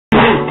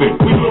it.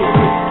 We loop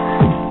it.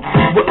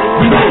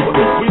 We loop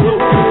it. We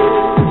loop it.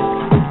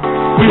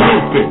 We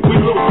loop it. We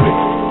loop it.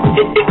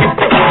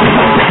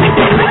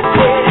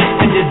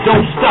 And you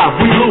don't stop.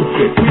 We loop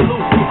it. We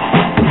loop it.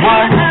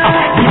 What?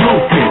 We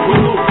loop it. We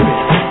loop it.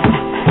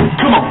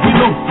 Come on, we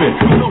loop it.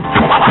 We loop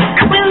it.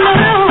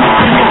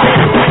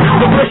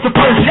 The Verse The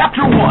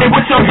First.Chapter One. In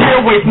which I'm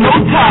here, waste no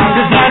time,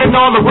 designing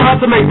all the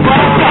rhymes to make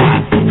prime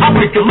time. I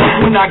break the loop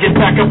when I get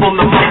back up on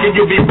the mic, and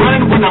you'll be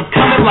running when I'm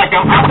coming like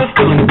I'm out there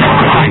stealing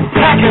time.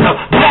 Back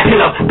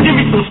it up, give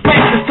me some space.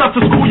 It's tough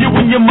to school you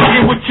when you're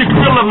mugging with your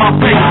grill in my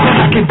face. And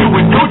I can do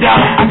it, no doubt.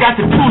 I got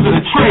the tools of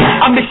the trade.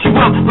 I mix you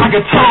up like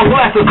a tall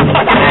glass of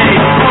Sucka-ade.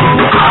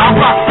 I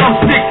rock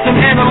thumbsticks and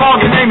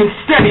analog and aiming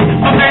steady.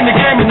 I'm in the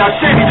game and not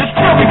shady. Just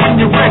tell me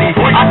when you're ready.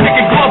 I take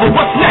it global.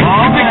 What's next?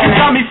 You think you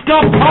got me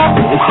stumped, huh?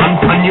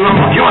 I'm you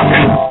on your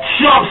head.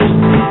 Shops.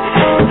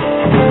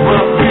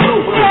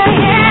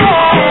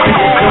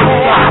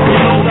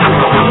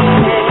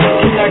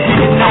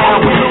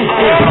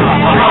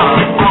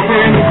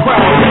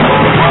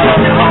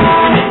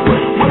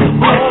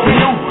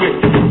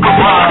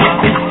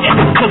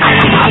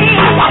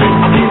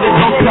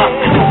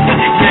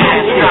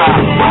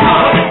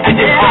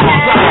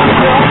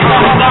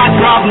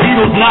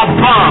 Not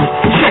bombs.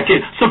 Check it.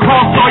 So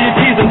cross all your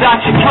T's and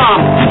dot your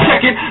comms. You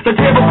check it. The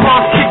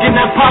tablecloth kicking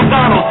that Pop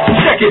Donald.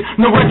 Check it.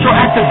 No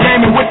retroactive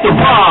gaming with the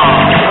bomb.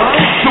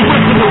 The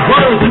wizard of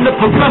words and the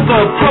professor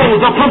of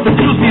prose. I'll pump the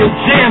juiciest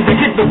jams and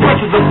kick the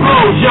pressures of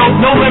flows. Yo,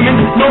 no lemon,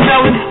 no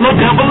melon, no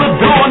devil of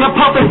dawn. I'm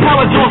popping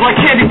Jones like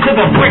candy to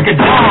the break of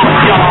dawn.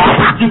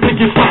 Y'all, you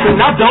think you're something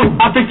I don't?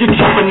 I think you're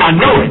tripping, I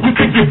know it. You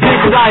think you're big,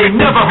 but I ain't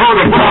never heard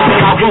of rhyme,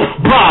 and I won't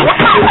rhyme.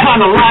 You're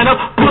trying to line up,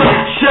 put up,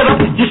 shut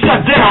up, you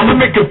shut down and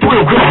make it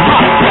real good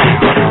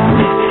rhyme.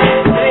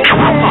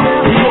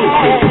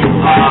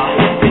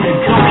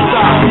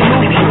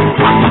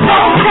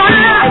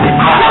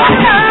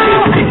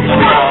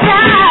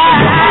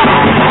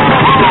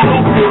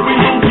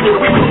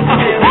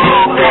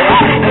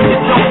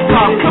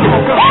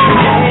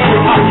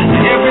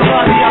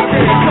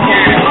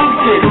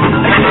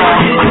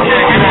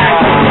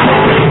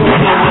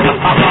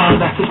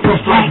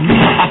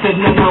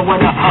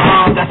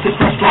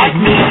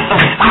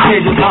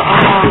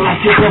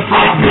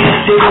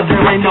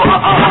 There ain't no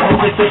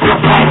it's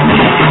just like me.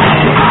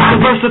 The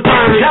Verse The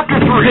Third.Chapter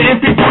One. The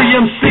MP3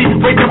 MC.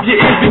 Wake up your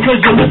ears because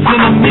you're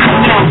listening to me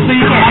now. See,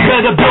 I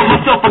better build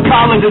myself a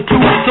college or two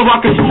so I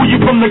can school you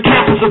from the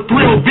campus of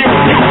thrill view.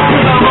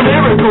 Cause I'm a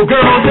miracle,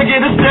 girls, they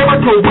get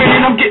hysterical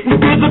when I'm getting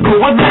physical,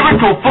 a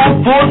lyrical,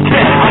 4-4-10.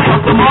 I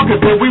drop the markers,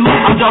 then we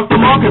loop. I drop the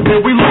markers, then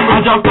we loop. I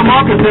drop the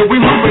markers, then we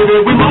loop it,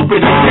 then we loop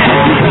it again.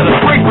 You better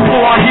break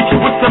before I hit you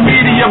with the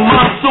media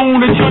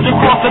monsoon. The children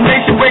across the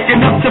nation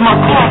waking up to my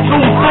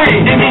cartoon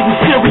thing and eating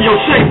cereal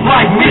shaped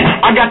like me.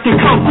 I got the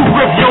kung fu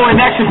grip, yo, and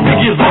action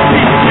figures on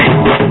me.